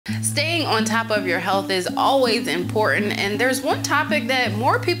Staying on top of your health is always important, and there's one topic that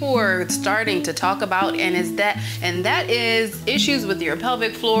more people are starting to talk about, and that is issues with your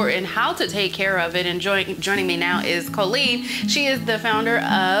pelvic floor and how to take care of it. And joining me now is Colleen. She is the founder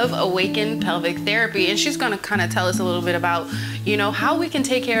of Awaken Pelvic Therapy, and she's going to kind of tell us a little bit about, you know, how we can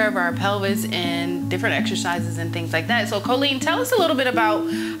take care of our pelvis and different exercises and things like that. So Colleen, tell us a little bit about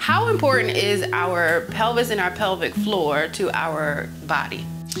how important is our pelvis and our pelvic floor to our body.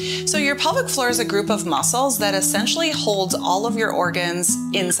 So your pelvic floor is a group of muscles that essentially holds all of your organs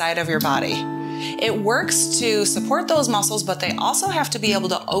inside of your body. It works to support those muscles, but they also have to be able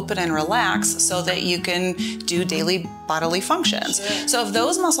to open and relax so that you can do daily bodily functions. Sure. So if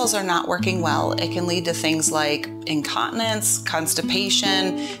those muscles are not working well, it can lead to things like incontinence,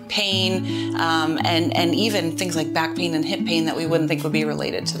 constipation, pain, and even things like back pain and hip pain that we wouldn't think would be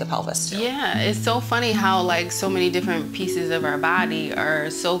related to the pelvis too. Yeah, it's so funny how like so many different pieces of our body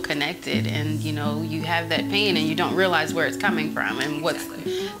are so connected, and you know, you have that pain and you don't realize where it's coming from and what's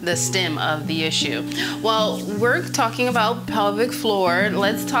the stem of the issue. Well, we're talking about pelvic floor.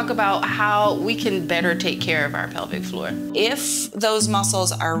 Let's talk about how we can better take care of our pelvic floor. If those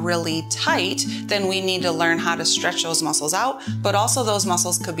muscles are really tight, then we need to learn how to stretch those muscles out, but also those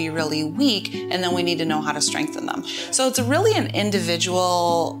muscles could be really weak, and then we need to know how to strengthen them. So it's really an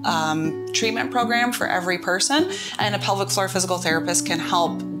individual treatment program for every person, and a pelvic floor physical therapist can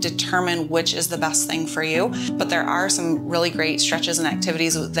help determine which is the best thing for you. But there are some really great stretches and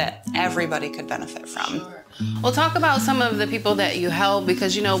activities that everybody could benefit from. Sure. Well, talk about some of the people that you help,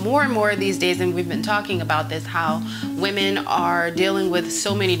 because you know, more and more these days, and we've been talking about this, how women are dealing with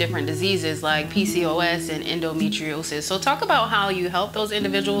so many different diseases like PCOS and endometriosis. So talk about how you help those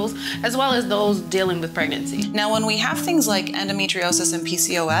individuals as well as those dealing with pregnancy. Now, when we have things like endometriosis and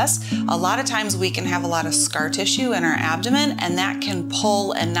PCOS, a lot of times we can have a lot of scar tissue in our abdomen, and that can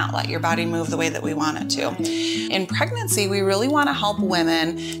pull and not let your body move the way that we want it to. In pregnancy, we really want to help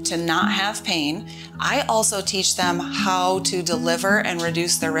women to not have pain. I also teach them how to deliver and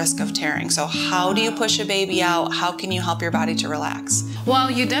reduce the risk of tearing. So how do you push a baby out? How can you help your body to relax? Well,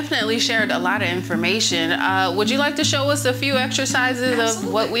 you definitely shared a lot of information. Would you like to show us a few exercises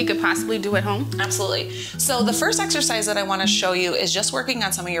of what we could possibly do at home? Absolutely. So the first exercise that I want to show you is just working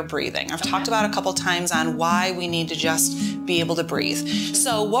on some of your breathing. I've talked about a couple times on why we need to just be able to breathe.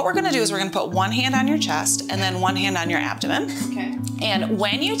 So what we're going to do is we're going to put one hand on your chest and then one hand on your abdomen. Okay. And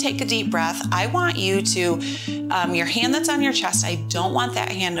when you take a deep breath, I want you to, your hand that's on your chest, I don't want that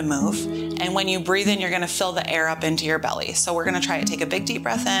hand to move. And when you breathe in, you're going to fill the air up into your belly. So we're going to try to take a big deep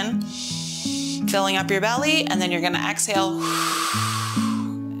breath in, filling up your belly, and then you're going to exhale,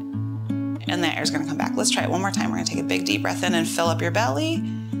 and the air's going to come back. Let's try it one more time. We're going to take a big deep breath in and fill up your belly,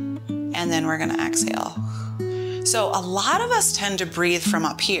 and then we're going to exhale. So a lot of us tend to breathe from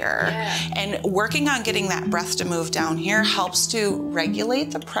up here, and working on getting that breath to move down here helps to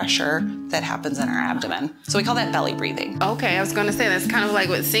regulate the pressure that happens in our abdomen. So we call that belly breathing. Okay, I was going to say that's kind of like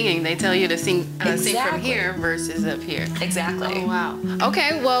with singing. They tell you to sing from here versus up here. Exactly. Oh, wow.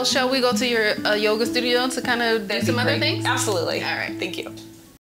 Okay, well, shall we go to your yoga studio to kind of do some other things? Absolutely. All right. Thank you.